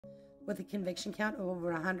With a conviction count of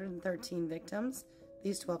over 113 victims,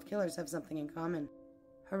 these 12 killers have something in common: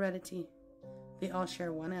 heredity. They all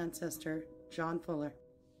share one ancestor, John Fuller,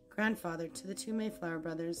 grandfather to the two Mayflower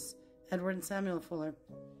brothers, Edward and Samuel Fuller.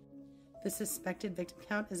 The suspected victim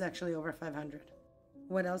count is actually over 500.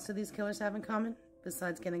 What else do these killers have in common,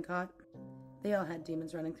 besides getting caught? They all had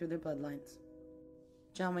demons running through their bloodlines.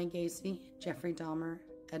 John Wayne Gacy, Jeffrey Dahmer,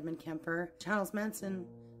 Edmund Kemper, Charles Manson,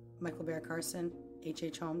 Michael Bear Carson,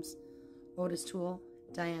 H.H. Holmes, Otis Toole,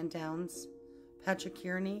 Diane Downs, Patrick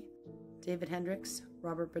Kearney, David Hendricks,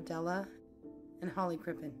 Robert Berdella, and Holly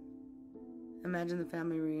Crippen. Imagine the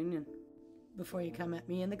family reunion. Before you come at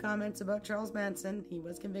me in the comments about Charles Manson, he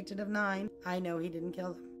was convicted of 9. I know he didn't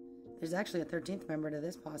kill them. There's actually a 13th member to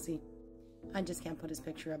this posse. I just can't put his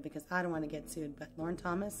picture up because I don't want to get sued, but Lorne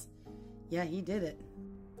Thomas, yeah, he did it.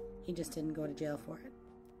 He just didn't go to jail for it.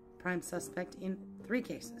 Prime suspect in 3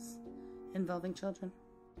 cases involving children.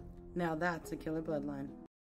 Now that's a killer bloodline.